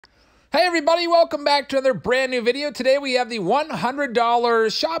Hey everybody, welcome back to another brand new video. Today we have the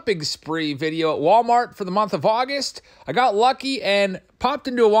 $100 shopping spree video at Walmart for the month of August. I got lucky and popped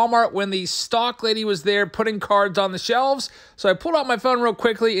into a Walmart when the stock lady was there putting cards on the shelves. So I pulled out my phone real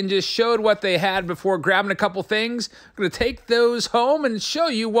quickly and just showed what they had before grabbing a couple things. I'm going to take those home and show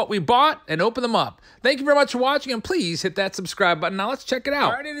you what we bought and open them up. Thank you very much for watching, and please hit that subscribe button. Now let's check it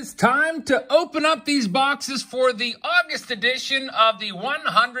out. All right, it is time to open up these boxes for the August edition of the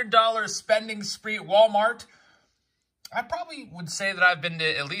 $100 spending spree at Walmart. I probably would say that I've been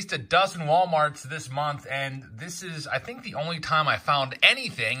to at least a dozen Walmarts this month, and this is, I think, the only time I found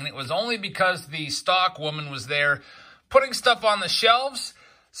anything. And it was only because the stock woman was there putting stuff on the shelves.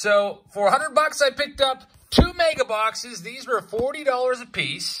 So for $100, I picked up 2 mega boxes. These were $40 a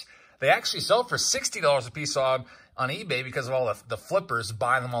piece. They actually sell for $60 a piece on eBay because of all the flippers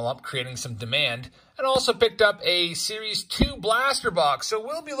buying them all up, creating some demand. And also picked up a Series 2 blaster box. So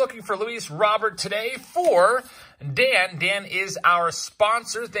we'll be looking for Luis Robert today for Dan. Dan is our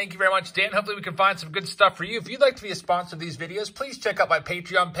sponsor. Thank you very much, Dan. Hopefully we can find some good stuff for you. If you'd like to be a sponsor of these videos, please check out my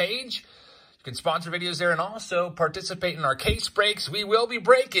Patreon page. You can sponsor videos there and also participate in our case breaks. We will be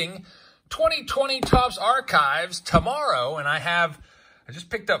breaking 2020 Topps Archives tomorrow, and I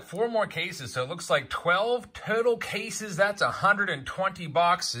just picked up 4 more cases, so it looks like 12 total cases. That's 120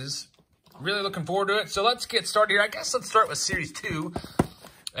 boxes. Really looking forward to it. So let's get started here. I guess let's start with Series 2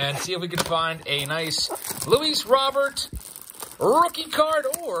 and see if we can find a nice Luis Robert rookie card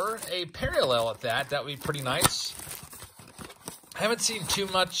or a parallel at that. That would be pretty nice. I haven't seen too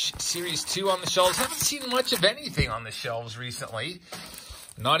much Series 2 on the shelves. Haven't seen much of anything on the shelves recently.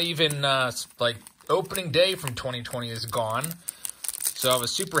 Not even, like, opening day from 2020 is gone. So I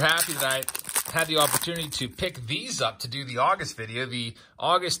was super happy that I had the opportunity to pick these up to do the August video. The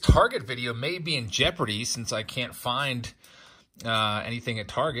August Target video may be in jeopardy since I can't find anything at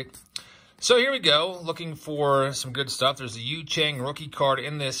Target. So here we go, looking for some good stuff. There's a Yu Chang rookie card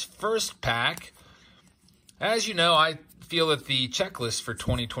in this first pack. As you know, I feel that the checklist for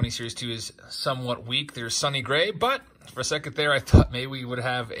 2020 Series 2 is somewhat weak. There's Sonny Gray, but for a second there, I thought maybe we would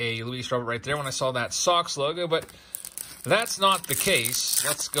have a Luis Robert right there when I saw that Sox logo, but that's not the case.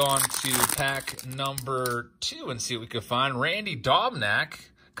 Let's go on to pack number 2 and see what we can find. Randy Dobnak.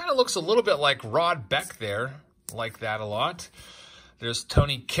 Kind of looks a little bit like Rod Beck there. Like that a lot. There's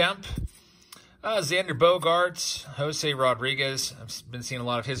Tony Kemp. Xander Bogaerts. Jose Rodriguez. I've been seeing a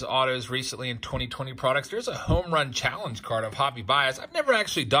lot of his autos recently in 2020 products. There's a home run challenge card of Javi Baez. I've never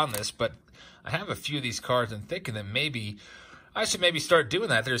actually done this, but I have a few of these cards and thinking that maybe I should maybe start doing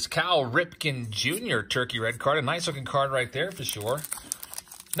that. There's Cal Ripken Jr. Turkey Red card. A nice-looking card right there for sure.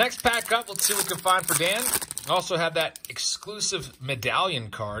 Next pack up, let's see what we can find for Dan. Also have that exclusive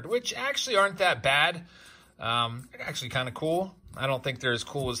medallion card, which actually aren't that bad. Actually kind of cool. I don't think they're as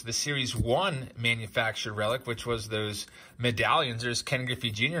cool as the Series 1 manufactured relic, which was those medallions. There's Ken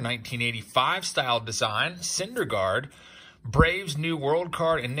Griffey Jr. 1985 style design. Syndergaard. Braves New World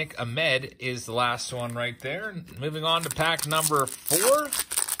card, and Nick Ahmed is the last one right there. Moving on to pack number 4.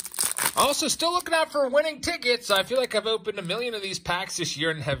 Also, still looking out for winning tickets. I feel like I've opened a million of these packs this year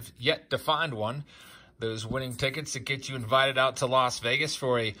and have yet to find one. Those winning tickets that get you invited out to Las Vegas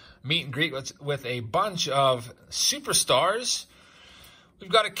for a meet and greet with a bunch of superstars. We've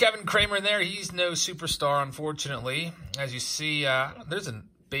got a Kevin Kramer in there. He's no superstar, unfortunately. As you see, there's a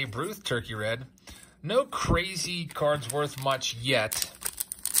Babe Ruth Turkey Red. No crazy cards worth much yet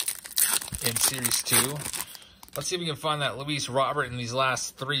in Series 2. Let's see if we can find that Luis Robert in these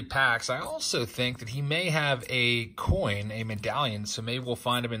last 3 packs. I also think that he may have a coin, a medallion, so maybe we'll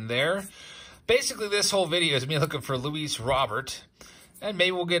find him in there. Basically, this whole video is me looking for Luis Robert, and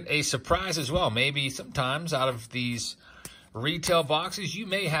maybe we'll get a surprise as well. Maybe sometimes out of these retail boxes, you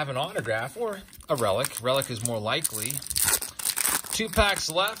may have an autograph or a relic. Relic is more likely. 2 packs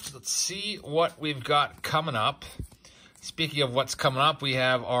left. Let's see what we've got coming up. Speaking of what's coming up, we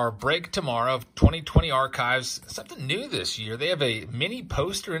have our break tomorrow of 2020 Archives. Something new this year. They have a mini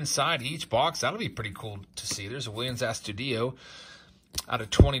poster inside each box. That'll be pretty cool to see. There's a Willians Astudillo out of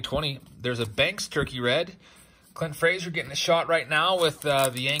 2020. There's a Banks Turkey Red. Clint Frazier getting a shot right now with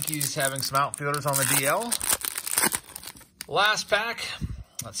the Yankees having some outfielders on the DL. Last pack.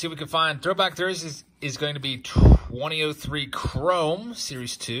 Let's see what we can find. Throwback Thursday is going to be 2003 Chrome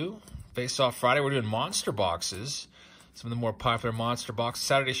Series 2. Face Off Friday, we're doing monster boxes. Some of the more popular monster boxes.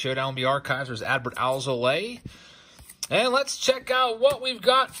 Saturday Showdown will be Archives. There's Adbert Alzolay. And let's check out what we've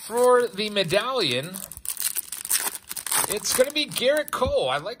got for the medallion. It's going to be Garrett Cole.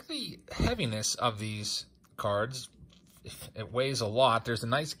 I like the heaviness of these cards. It weighs a lot. There's a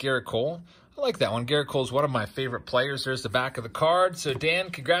nice Garrett Cole. I like that one. Gerrit Cole's one of my favorite players. There's the back of the card. So, Dan,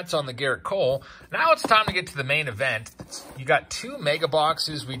 congrats on the Gerrit Cole. Now it's time to get to the main event. You got 2 mega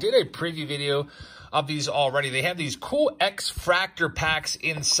boxes. We did a preview video of these already. They have these cool X-Fractor packs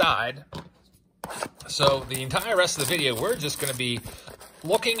inside. So, the entire rest of the video, we're just going to be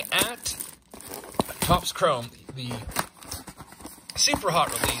looking at Topps Chrome, the super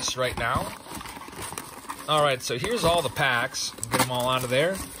hot release right now. All right, so here's all the packs. Get them all out of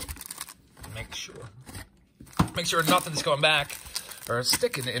there. Make sure nothing's going back or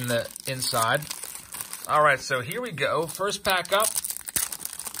sticking in the inside. All right, so here we go. First pack up.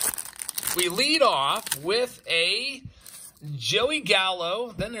 We lead off with a Joey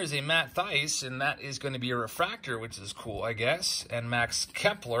Gallo. Then there's a Matt Thaiss, and that is going to be a refractor, which is cool, I guess. And Max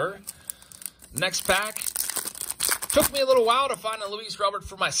Kepler. Next pack. Took me a little while to find a Luis Robert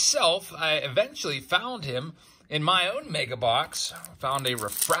for myself. I eventually found him in my own mega box. Found a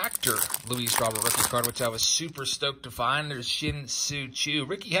refractor Luis Robert rookie card, which I was super stoked to find. There's Shin-Soo Choo.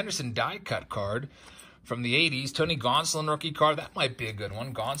 Ricky Henderson die cut card from the 80s. Tony Gonsolin rookie card. That might be a good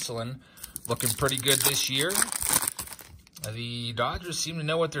one. Gonsolin looking pretty good this year. The Dodgers seem to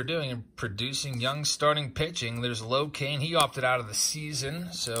know what they're doing in producing young starting pitching. There's Lo Cain. He opted out of the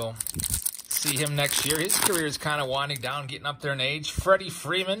season, so see him next year. His career is kind of winding down, getting up there in age. Freddie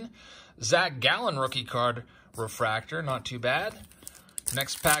Freeman. Zach Gallen rookie card refractor, not too bad.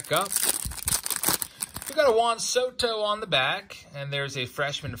 Next pack up. We got a Juan Soto on the back, and there's a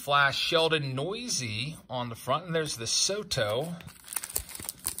freshman flash Sheldon Noisy on the front, and there's the Soto.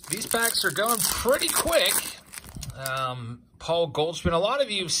 These packs are going pretty quick. Paul Goldschmidt. A lot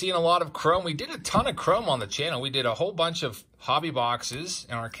of you have seen a lot of Chrome. We did a ton of Chrome on the channel. We did a whole bunch of hobby boxes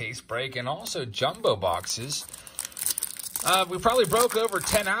in our case break, and also jumbo boxes. We probably broke over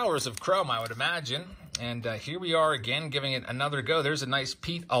 10 hours of Chrome, I would imagine. And here we are again, giving it another go. There's a nice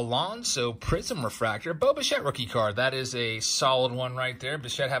Pete Alonso Prism Refractor. Bo Bichette rookie card. That is a solid one right there.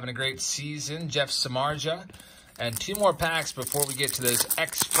 Bichette having a great season. Jeff Samardzija. And 2 more packs before we get to those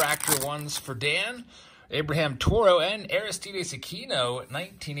X-Fractor ones for Dan. Abraham Toro and Aristides Aquino,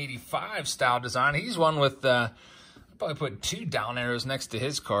 1985 style design. He's one with, I'll probably put 2 down arrows next to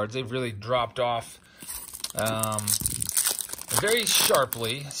his cards. They've really dropped off very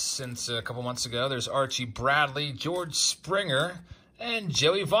sharply since a couple months ago. There's Archie Bradley, George Springer, and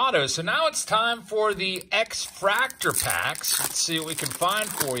Joey Votto. So now it's time for the X-Fractor packs. Let's see what we can find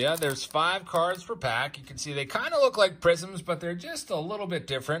for you. There's 5 cards per pack. You can see they kind of look like prisms, but they're just a little bit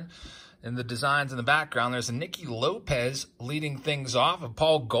different in the designs in the background. There's a Nicky Lopez leading things off, a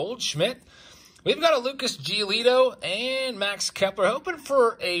Paul Goldschmidt. We've got a Lucas Giolito and Max Kepler, hoping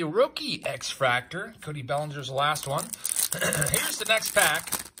for a rookie X-Fractor. Cody Bellinger's the last one. Here's the next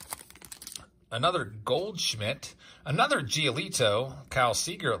pack. Another Goldschmidt, another Giolito, Kyle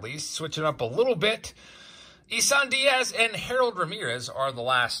Seager at least, switching up a little bit. Isan Diaz and Harold Ramirez are the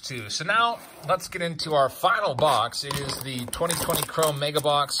last 2. So now let's get into our final box. It is the 2020 Chrome Mega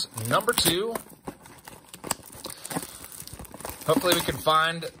Box number 2. Hopefully we can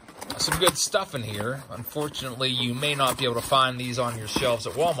find some good stuff in here. Unfortunately, you may not be able to find these on your shelves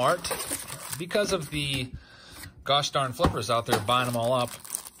at Walmart because of the gosh darn flippers out there buying them all up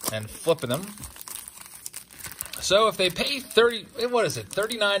and flipping them. So if they pay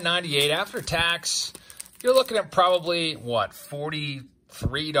 $39.98 after tax, you're looking at probably, what,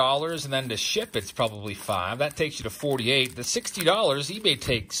 $43, and then to ship it's probably $5. That takes you to $48. The $60, eBay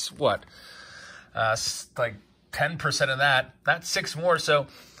takes, what, like 10% of that. That's 6 more, so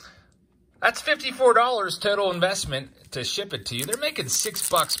that's $54 total investment to ship it to you. They're making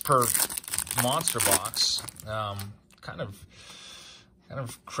 $6 per monster box. Kind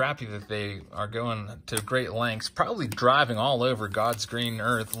of crappy that they are going to great lengths, probably driving all over God's green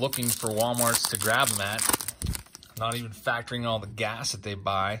earth looking for Walmarts to grab them at, not even factoring all the gas that they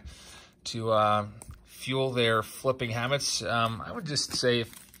buy to fuel their flipping habits. I would just say,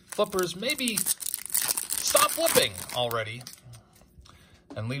 flippers, maybe stop flipping already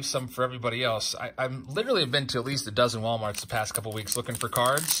and leave some for everybody else. I've literally been to at least a dozen Walmarts the past couple weeks looking for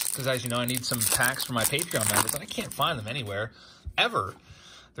cards, because as you know, I need some packs for my Patreon members, and I can't find them anywhere, ever.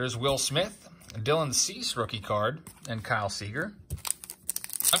 There's Will Smith, Dylan Cease rookie card, and Kyle Seager.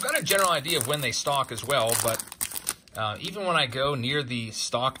 I've got a general idea of when they stock as well, but even when I go near the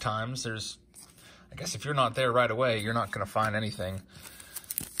stock times, I guess if you're not there right away, you're not going to find anything.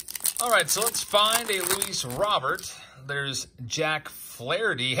 All right, so let's find a Luis Robert. There's Jack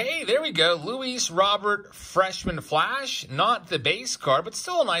Flaherty. Hey, there we go. Luis Robert Freshman Flash. Not the base card, but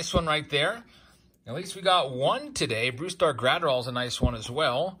still a nice one right there. At least we got one today. Brusdar Graterol is a nice one as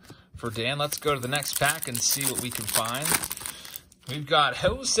well for Dan. Let's go to the next pack and see what we can find. We've got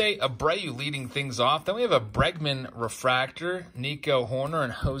Jose Abreu leading things off. Then we have a Bregman refractor, Nico Horner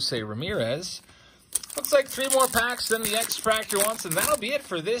and Jose Ramirez. Looks like 3 more packs than the X-Fractor wants, and that'll be it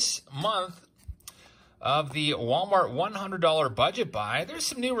for this month of the Walmart $100 budget buy. There's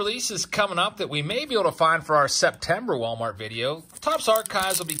some new releases coming up that we may be able to find for our September Walmart video. Topps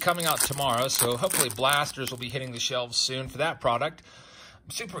Archives will be coming out tomorrow, so hopefully Blasters will be hitting the shelves soon for that product.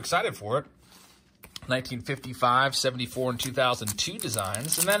 I'm super excited for it. 1955, 74, and 2002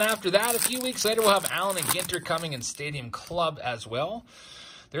 designs. And then after that, a few weeks later, we'll have Allen and Ginter coming in Stadium Club as well.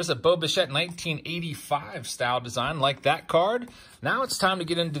 There's a Bo Bichette 1985 style design, like that card. Now it's time to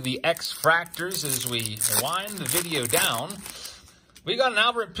get into the X-Fractors as we wind the video down. We got an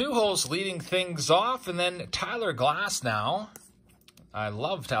Albert Pujols leading things off, and then Tyler Glasnow. I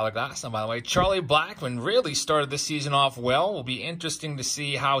love Tyler Glasnow, by the way. Charlie Blackmon really started this season off well. Will be interesting to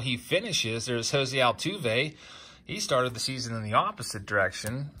see how he finishes. There's Jose Altuve. He started the season in the opposite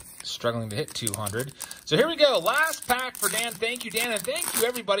direction, struggling to hit 200. So here we go. Last pack for Dan. Thank you, Dan, and thank you,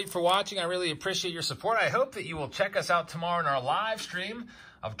 everybody, for watching. I really appreciate your support. I hope that you will check us out tomorrow in our live stream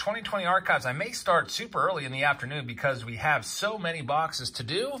of 2020 Archives. I may start super early in the afternoon because we have so many boxes to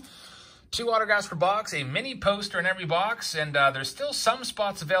do. 2 autographs per box, a mini poster in every box, and there's still some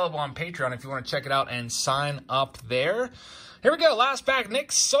spots available on Patreon if you want to check it out and sign up there. Here we go. Last pack.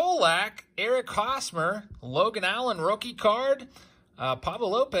 Nick Solak, Eric Hosmer, Logan Allen rookie card, Pablo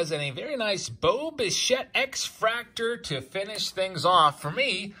Lopez, and a very nice Bo Bichette X-Fractor to finish things off. For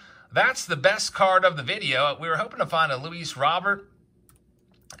me, that's the best card of the video. We were hoping to find a Luis Robert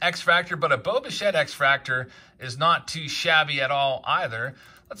X-Fractor, but a Bo Bichette X-Fractor is not too shabby at all either.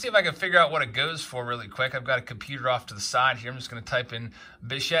 Let's see if I can figure out what it goes for really quick. I've got a computer off to the side here. I'm just going to type in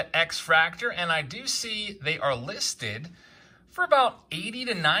Bichette X-Fractor, and I do see they are listed for about $80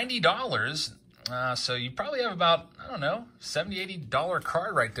 to $90. So you probably have about, I don't know, $70, $80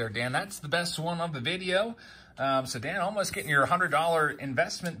 card right there, Dan. That's the best one of the video. So, Dan, almost getting your $100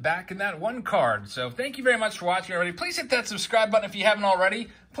 investment back in that one card. So thank you very much for watching, everybody. Please hit that subscribe button if you haven't already.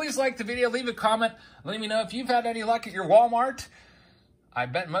 Please like the video. Leave a comment. Let me know if you've had any luck at your Walmart. I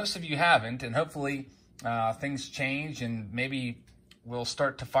bet most of you haven't, and hopefully things change and maybe we'll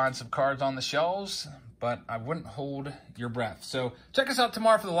start to find some cards on the shelves, but I wouldn't hold your breath. So check us out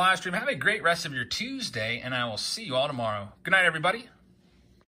tomorrow for the live stream. Have a great rest of your Tuesday, and I will see you all tomorrow. Good night, everybody.